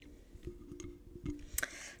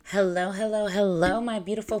Hello, hello, hello, my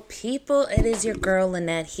beautiful people. It is your girl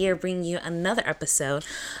Lynette here, bringing you another episode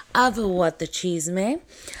of What the Cheese May.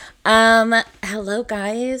 Hello,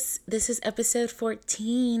 guys. This is episode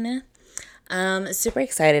 14. Super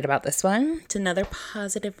excited about this one. It's another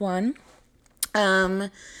positive one.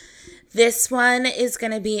 This one is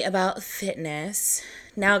gonna be about fitness.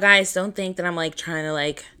 Now, guys, don't think that I'm trying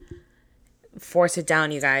to force it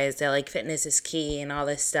down, you guys. That fitness is key and all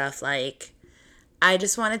this stuff. I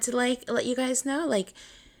just wanted to let you guys know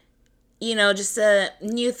just the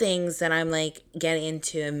new things that I'm getting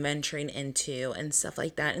into and venturing into and stuff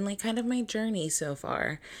like that, and kind of my journey so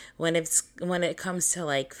far when it comes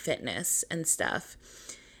to fitness and stuff.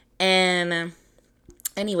 And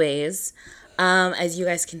anyways, as you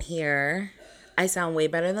guys can hear, I sound way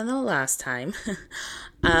better than the last time.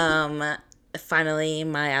 Finally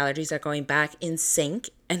my allergies are going back in sync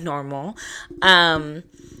and normal.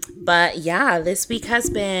 But yeah, this week has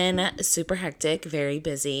been super hectic, very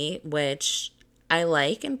busy, which I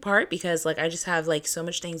like in part because I just have so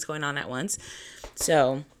much things going on at once.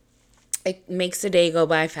 So it makes the day go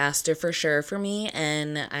by faster for sure for me,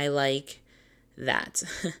 and I like that.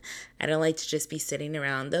 I don't like to just be sitting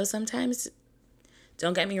around, though sometimes,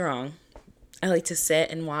 don't get me wrong, I like to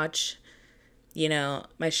sit and watch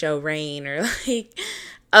my show Rain or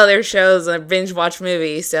other shows or binge watch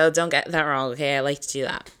movies. So don't get that wrong, okay? I like to do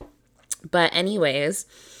that. But anyways,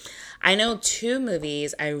 I know two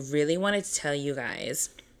movies I really wanted to tell you guys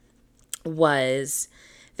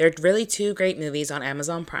they're really two great movies on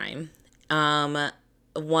Amazon Prime.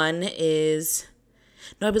 One is,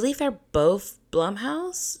 no, I believe they're both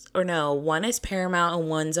Blumhouse, or no, one is Paramount and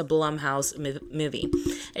one's a Blumhouse movie.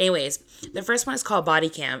 Anyways, the first one is called Body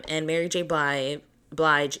Cam, and Mary J.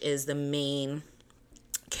 Blige is the main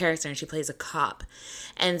character, and she plays a cop.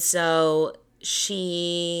 And so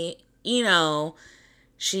she's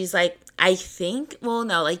I think, well,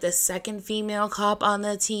 no, the second female cop on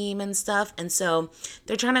the team and stuff. And so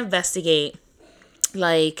they're trying to investigate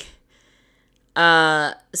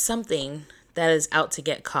something that is out to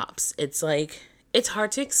get cops. It's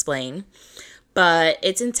hard to explain, but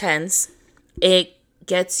it's intense. It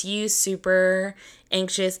gets you super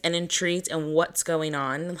anxious and intrigued in what's going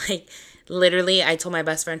on. Literally, I told my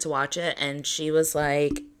best friend to watch it, and she was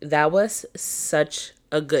like, that was such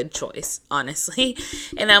a good choice, honestly.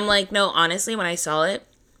 And I'm like, no, honestly, when I saw it,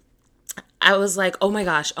 I was like, oh my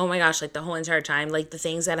gosh, the whole entire time, the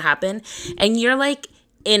things that happen, and you're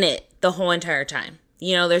in it the whole entire time.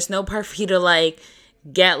 There's no part for you to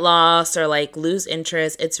get lost or lose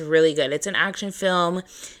interest. It's really good. It's an action film.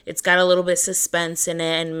 It's got a little bit suspense in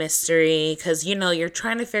it and mystery because you're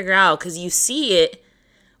trying to figure out, because you see it,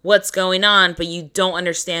 what's going on, but you don't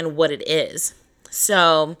understand what it is.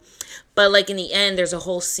 So, but in the end, there's a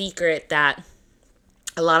whole secret that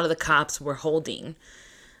a lot of the cops were holding.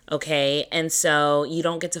 Okay, and so you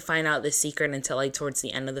don't get to find out the secret until towards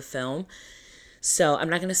the end of the film. So I'm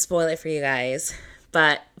not going to spoil it for you guys,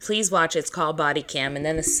 but please watch it. It's called Body Cam. And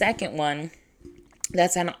then the second one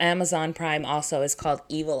that's on Amazon Prime also is called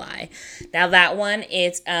Evil Eye. Now that one,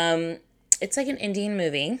 it's an Indian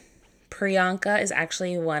movie. Priyanka is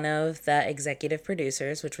actually one of the executive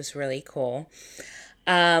producers, which was really cool.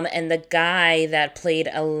 And the guy that played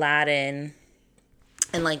Aladdin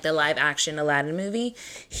in the live action Aladdin movie,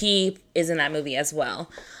 he is in that movie as well.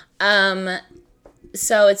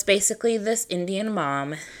 So it's basically this Indian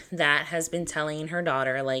mom that has been telling her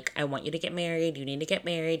daughter, I want you to get married. You need to get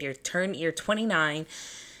married. You're 29.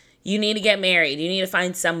 You need to get married. You need to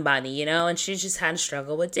find somebody, and she just had a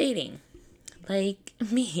struggle with dating. Like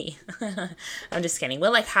me. I'm just kidding.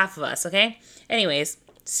 Well, half of us, okay? Anyways,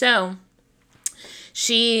 so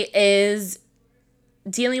she is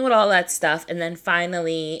dealing with all that stuff, and then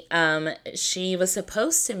finally, she was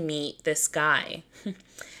supposed to meet this guy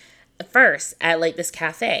first at this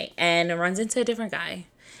cafe, and runs into a different guy.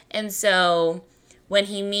 And so when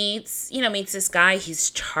he meets this guy, he's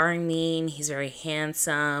charming, he's very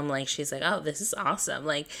handsome. She's like, oh, this is awesome.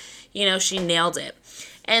 She nailed it.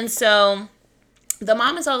 And so the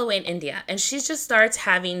mom is all the way in India, and she just starts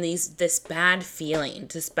having this bad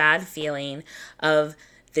feeling of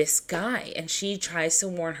this guy. And she tries to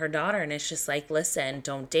warn her daughter, and it's just listen,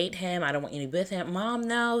 don't date him. I don't want you to be with him. Mom,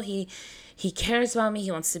 no, he cares about me.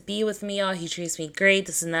 He wants to be with me. Oh, he treats me great,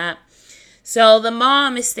 this and that. So the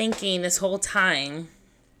mom is thinking this whole time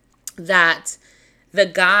that the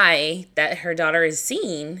guy that her daughter is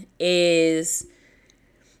seeing is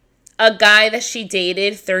a guy that she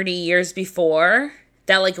dated 30 years before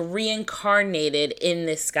that reincarnated in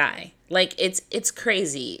this guy. It's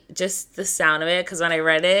crazy, just the sound of it, because when I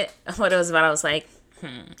read it, what it was about, I was like,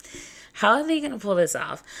 How are they going to pull this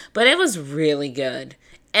off? But it was really good.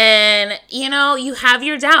 And, you have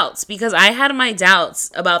your doubts because I had my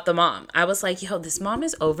doubts about the mom. I was like, yo, this mom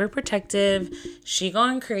is overprotective. She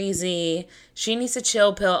going crazy. She needs a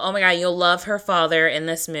chill pill. Oh my God, you'll love her father in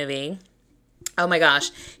this movie. Oh my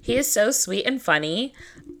gosh, he is so sweet and funny.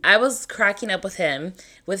 I was cracking up with him,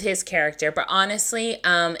 with his character. But honestly,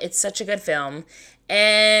 it's such a good film.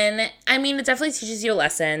 And I mean, it definitely teaches you a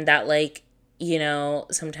lesson that, like,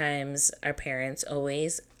 sometimes our parents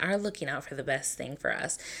always are looking out for the best thing for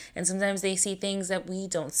us. And sometimes they see things that we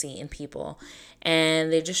don't see in people.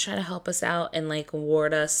 And they just try to help us out and, like,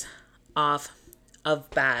 ward us off of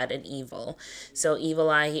bad and evil. So Evil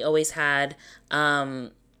Eye, he always had,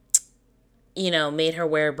 made her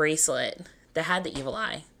wear a bracelet that had the evil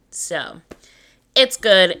eye. So it's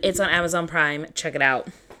good. It's on Amazon Prime. Check it out.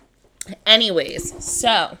 Anyways,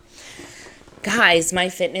 so guys, my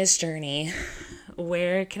fitness journey.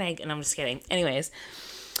 Where can I? And I'm just kidding. Anyways,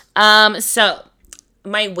 so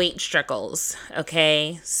my weight struggles.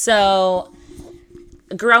 Okay, so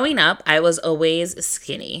growing up, I was always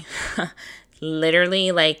skinny.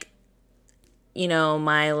 Literally, like,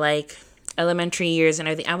 my like elementary years and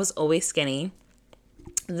everything, I was always skinny.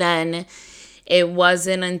 Then it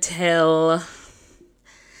wasn't until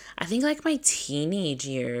I think like my teenage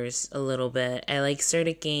years a little bit. I like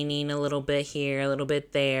started gaining a little bit here, a little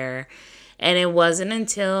bit there. And it wasn't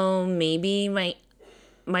until maybe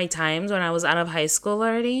my times when I was out of high school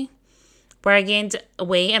already where I gained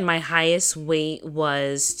weight, and my highest weight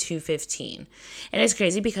was 215. And it's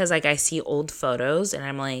crazy because like I see old photos and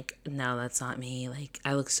I'm like, no, that's not me. Like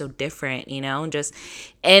I look so different, and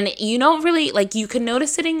you don't really like, you can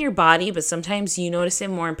notice it in your body, but sometimes you notice it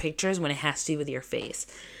more in pictures when it has to do with your face.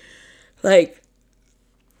 Like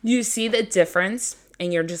you see the difference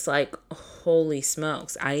and you're just like, holy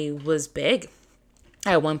smokes, I was big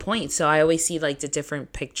at one point. So I always see like the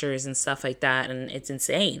different pictures and stuff like that, and it's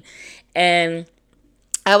insane. And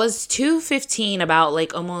I was 215 about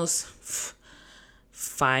like almost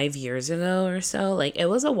 5 years ago or so. Like it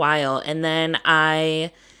was a while. And then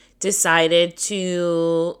I decided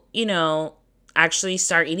to, actually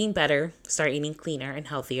start eating better, start eating cleaner and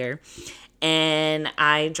healthier. And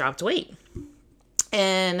I dropped weight.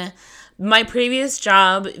 And my previous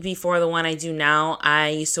job before the one I do now, I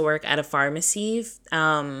used to work at a pharmacy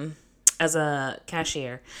as a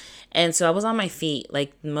cashier. And so I was on my feet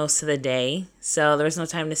like most of the day. So there was no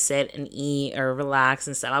time to sit and eat or relax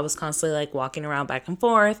and stuff. I was constantly like walking around back and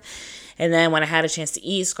forth. And then when I had a chance to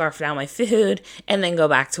eat, scarf down my food and then go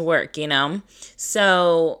back to work,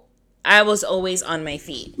 So I was always on my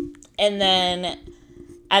feet. And then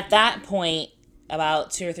at that point,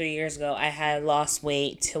 about 2 or 3 years ago, I had lost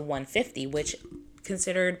weight to 150, which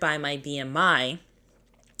considered by my BMI,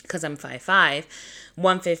 because I'm 5'5",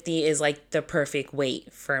 150 is like the perfect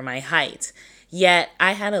weight for my height. Yet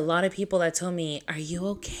I had a lot of people that told me, are you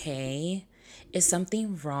okay? Is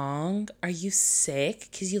something wrong? Are you sick?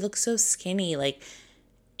 Because you look so skinny. Like,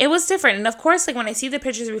 it was different. And of course, like when I see the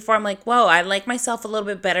pictures before, I'm like, whoa, I like myself a little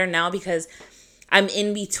bit better now because I'm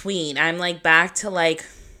in between. I'm like back to like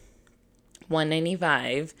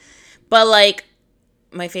 195. But like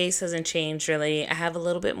my face hasn't changed really. I have a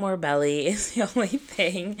little bit more belly is the only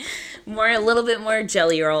thing. A little bit more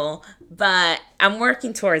jelly roll. But I'm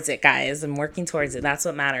working towards it, guys. I'm working towards it. That's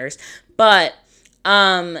what matters. But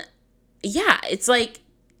yeah, it's like,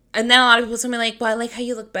 and then a lot of people tell me like, well, I like how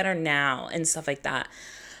you look better now and stuff like that.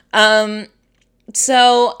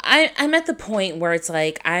 So I'm at the point where it's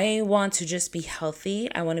like, I want to just be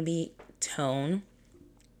healthy. I want to be toned.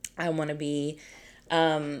 I want to be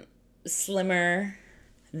slimmer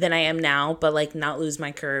than I am now, but like not lose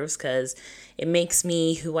my curves because it makes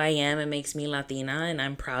me who I am. It makes me Latina, and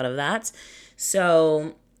I'm proud of that.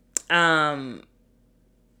 So, my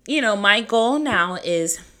goal now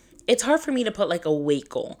is, it's hard for me to put like a weight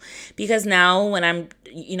goal because now when I'm,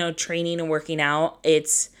 training and working out,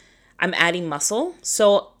 I'm adding muscle.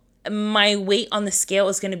 So my weight on the scale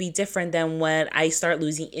is going to be different than when I start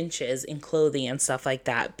losing inches in clothing and stuff like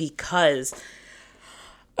that because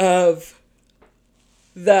of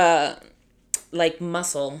the like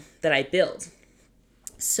muscle that I build.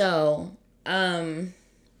 So, one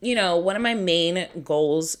of my main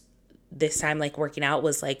goals this time, like working out,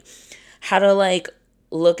 was like how to like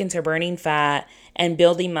look into burning fat and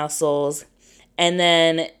building muscles and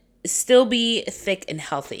then still be thick and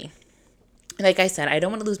healthy. Like I said, I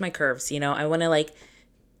don't want to lose my curves, I want to like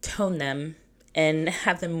tone them and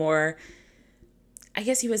have them more, I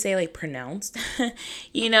guess you would say like pronounced,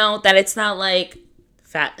 that it's not like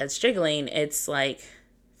fat that's jiggling. It's like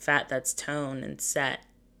fat that's toned and set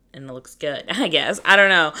and it looks good, I guess. I don't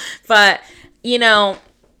know. But, you know,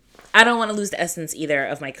 I don't want to lose the essence either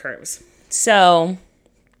of my curves. So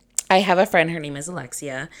I have a friend, her name is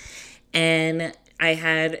Alexia, and I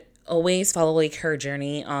had always followed like her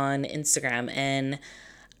journey on Instagram. And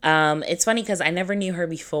it's funny because I never knew her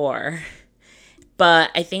before,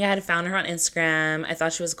 but I think I had found her on Instagram. I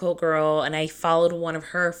thought she was a cool girl, and I followed one of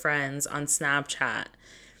her friends on Snapchat.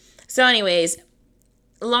 So, anyways,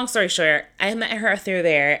 long story short, I met her through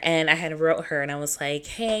there, and I had wrote her, and I was like,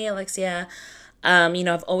 "Hey, Alexia,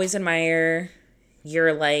 I've always admired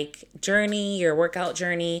your like journey, your workout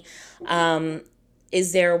journey.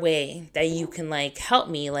 Is there a way that you can like help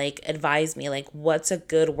me, like advise me, like what's a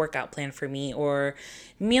good workout plan for me or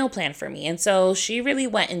meal plan for me?" And so she really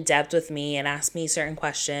went in depth with me and asked me certain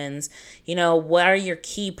questions. What are your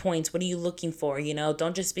key points? What are you looking for?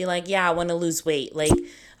 Don't just be like, yeah, I want to lose weight. Like,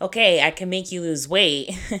 okay, I can make you lose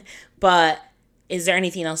weight, but is there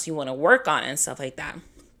anything else you want to work on and stuff like that?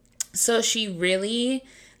 So she really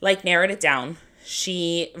like narrowed it down.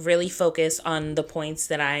 She really focused on the points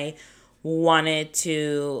that I wanted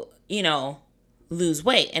to, lose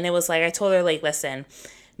weight. And it was like, I told her, like, listen,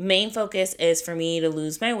 main focus is for me to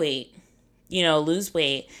lose my weight, lose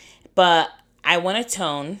weight. But I want to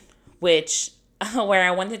tone, which where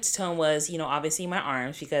I wanted to tone was, obviously my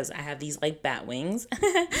arms because I have these like bat wings.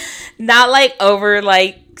 Not like over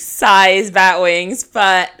like size bat wings,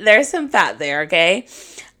 but there's some fat there, okay?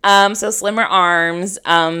 So slimmer arms,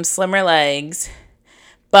 slimmer legs,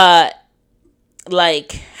 but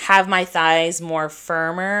like have my thighs more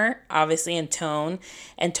firmer, obviously, and tone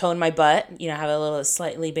my butt, have it a little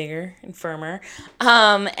slightly bigger and firmer.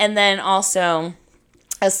 And then also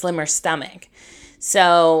a slimmer stomach.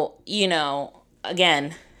 So,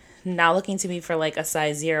 again, not looking to be for like a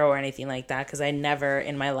size 0 or anything like that, because I never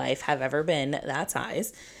in my life have ever been that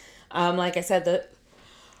size. Like I said,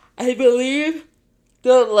 I believe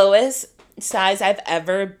the lowest size I've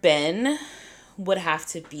ever been would have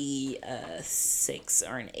to be a 6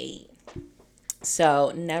 or an 8.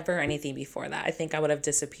 So never anything before that. I think I would have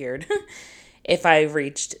disappeared if I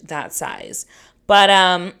reached that size.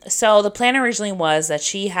 But so the plan originally was that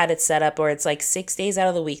she had it set up where it's like 6 days out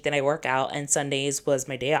of the week that I work out and Sundays was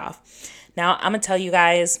my day off. Now I'm gonna tell you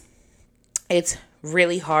guys, it's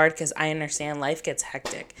really hard because I understand life gets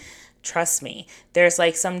hectic. Trust me. There's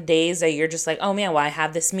like some days that you're just like, oh man, well, I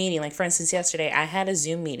have this meeting. Like for instance, yesterday I had a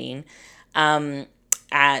Zoom meeting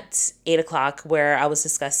at 8 o'clock where I was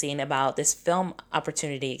discussing about this film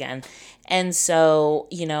opportunity again. And so,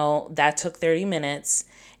 that took 30 minutes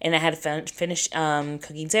and I had to finish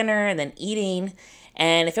cooking dinner and then eating.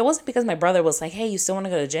 And if it wasn't because my brother was like, hey, you still want to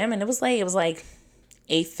go to the gym? And it was late. It was like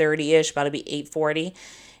 8:30ish, about to be 8:40.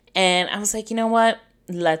 And I was like, you know what?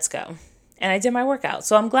 Let's go. And I did my workout.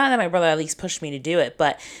 So I'm glad that my brother at least pushed me to do it.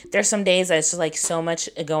 But there's some days that it's just like so much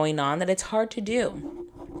going on that it's hard to do.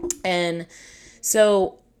 And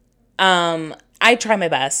so I try my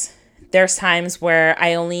best. There's times where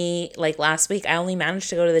like last week, I only managed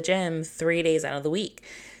to go to the gym 3 days out of the week.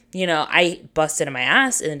 I busted in my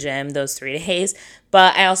ass in the gym those 3 days,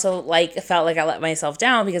 but I also like felt like I let myself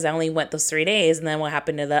down because I only went those 3 days. And then what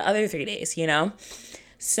happened to the other 3 days,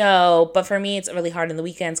 So, but for me, it's really hard on the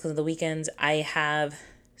weekends because on the weekends I have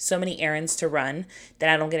so many errands to run that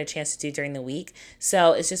I don't get a chance to do during the week.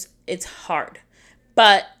 So it's hard,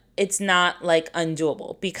 but it's not like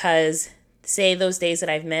undoable because say those days that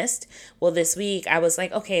I've missed, well, this week I was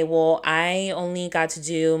like, okay, well, I only got to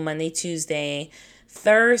do Monday, Tuesday,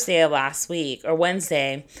 Thursday of last week or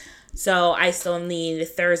Wednesday. So I still need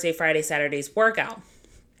Thursday, Friday, Saturday's workout.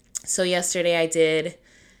 So yesterday I did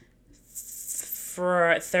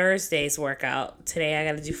for Thursday's workout. Today I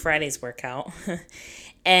got to do Friday's workout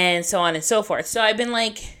and so on and so forth. So I've been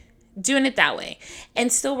like doing it that way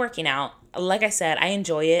and still working out. Like I said, I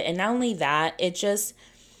enjoy it. And not only that, it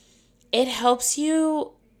helps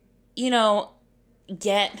you,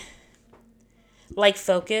 get like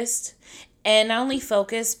focused and not only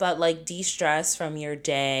focused, but like de-stress from your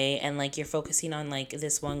day. And like you're focusing on like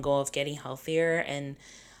this one goal of getting healthier and,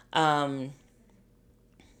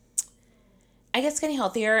 I guess getting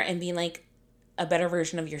healthier and being like a better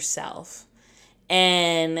version of yourself.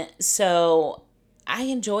 And so I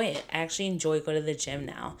enjoy it. I actually enjoy going to the gym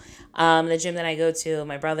now. The gym that I go to,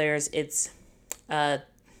 my brother's, it's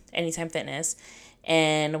Anytime Fitness.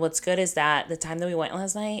 And what's good is that the time that we went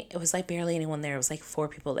last night, it was like barely anyone there. It was like 4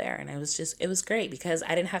 people there. And it was great because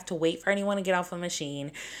I didn't have to wait for anyone to get off a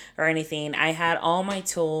machine or anything. I had all my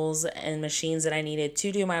tools and machines that I needed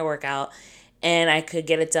to do my workout and I could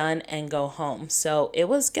get it done and go home. So it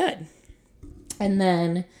was good. And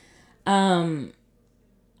then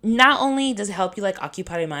not only does it help you like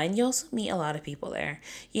occupy your mind, you also meet a lot of people there,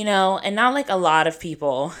 and not like a lot of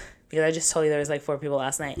people because I just told you there was like 4 people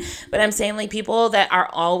last night. But I'm saying like people that are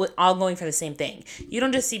all going for the same thing. You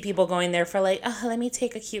don't just see people going there for like, oh, let me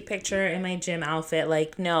take a cute picture in my gym outfit.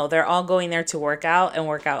 Like, no, they're all going there to work out and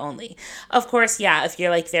work out only. Of course, yeah, if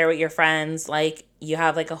you're like there with your friends, like you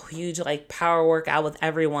have like a huge like power workout with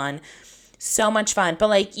everyone. So much fun. But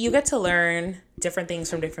like you get to learn different things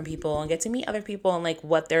from different people and get to meet other people and like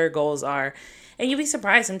what their goals are. And you'd be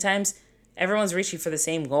surprised sometimes everyone's reaching for the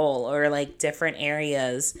same goal or like different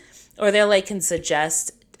areas, or they'll like can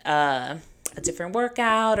suggest a different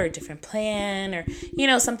workout or a different plan, or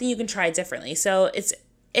something you can try differently. So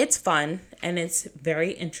it's fun and it's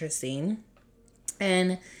very interesting.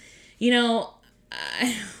 And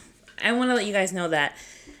I, I want to let you guys know that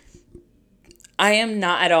I am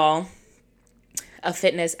not at all a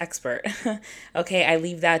fitness expert. Okay, I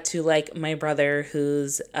leave that to like my brother,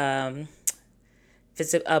 who's a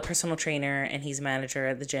personal trainer, and he's a manager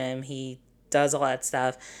at the gym. He does all that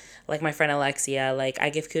stuff. Like my friend Alexia, like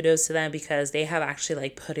I give kudos to them because they have actually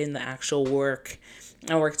like put in the actual work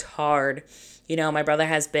and worked hard. My brother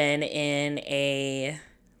has been in a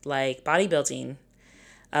like bodybuilding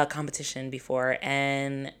competition before,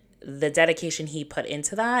 and the dedication he put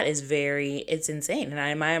into that it's insane. And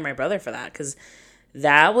I admire my brother for that because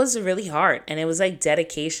that was really hard and it was like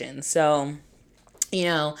dedication. So,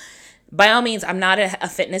 by all means, I'm not a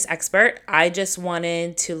fitness expert. I just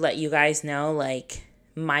wanted to let you guys know like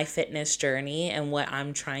my fitness journey and what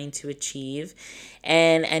I'm trying to achieve.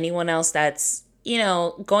 And anyone else that's,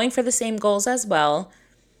 going for the same goals as well,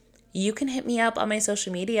 you can hit me up on my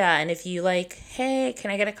social media. And if you like, hey,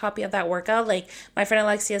 can I get a copy of that workout? Like my friend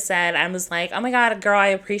Alexia said, I was like, oh my God, girl, I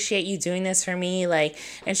appreciate you doing this for me. Like,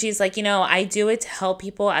 and she's like, I do it to help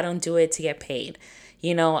people. I don't do it to get paid.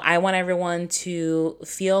 I want everyone to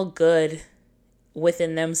feel good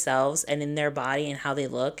within themselves and in their body and how they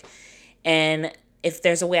look. And if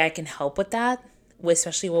there's a way I can help with that,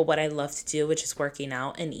 especially with what I love to do, which is working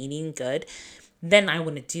out and eating good, then I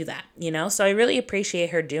want to do that, So I really appreciate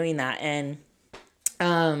her doing that. And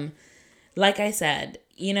like I said,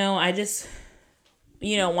 I just,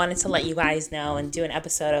 wanted to let you guys know and do an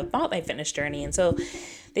episode about my fitness journey. And so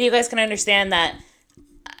that you guys can understand that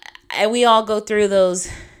we all go through those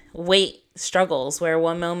weight struggles where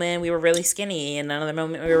one moment we were really skinny and another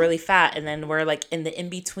moment we were really fat, and then we're like in the in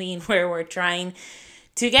between where we're trying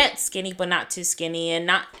to get skinny but not too skinny and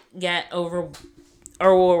not get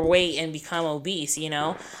overweight and become obese.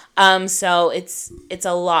 So it's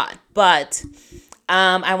a lot, but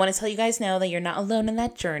I want to tell you guys know that you're not alone in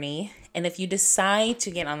that journey. And if you decide to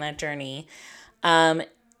get on that journey,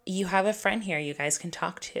 you have a friend here you guys can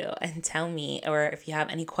talk to and tell me, or if you have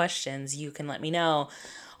any questions, you can let me know.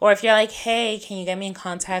 Or if you're like, hey, can you get me in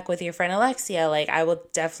contact with your friend Alexia? Like, I will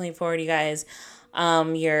definitely forward you guys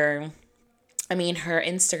her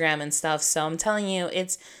Instagram and stuff. So I'm telling you,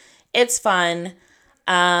 it's fun.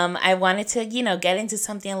 I wanted to, get into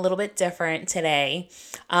something a little bit different today.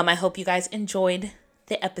 I hope you guys enjoyed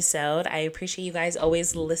the episode. I appreciate you guys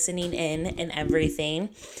always listening in and everything.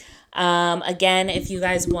 Again, if you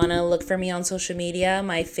guys want to look for me on social media,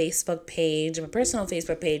 my personal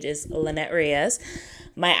Facebook page is Lynette Reyes.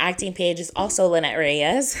 My acting page is also Lynette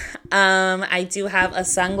Reyes. I do have a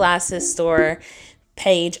sunglasses store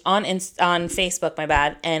page on Facebook, my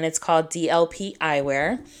bad, and it's called DLP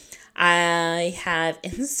Eyewear. I have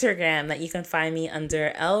Instagram that you can find me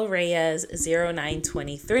under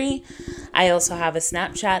lreyes0923. I also have a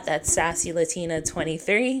Snapchat that's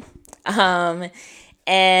sassylatina23.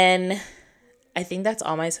 And I think that's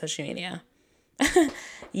all my social media.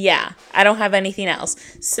 Yeah, I don't have anything else.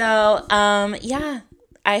 So, yeah,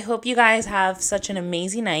 I hope you guys have such an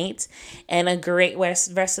amazing night and a great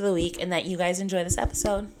rest of the week, and that you guys enjoy this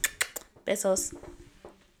episode. Besos.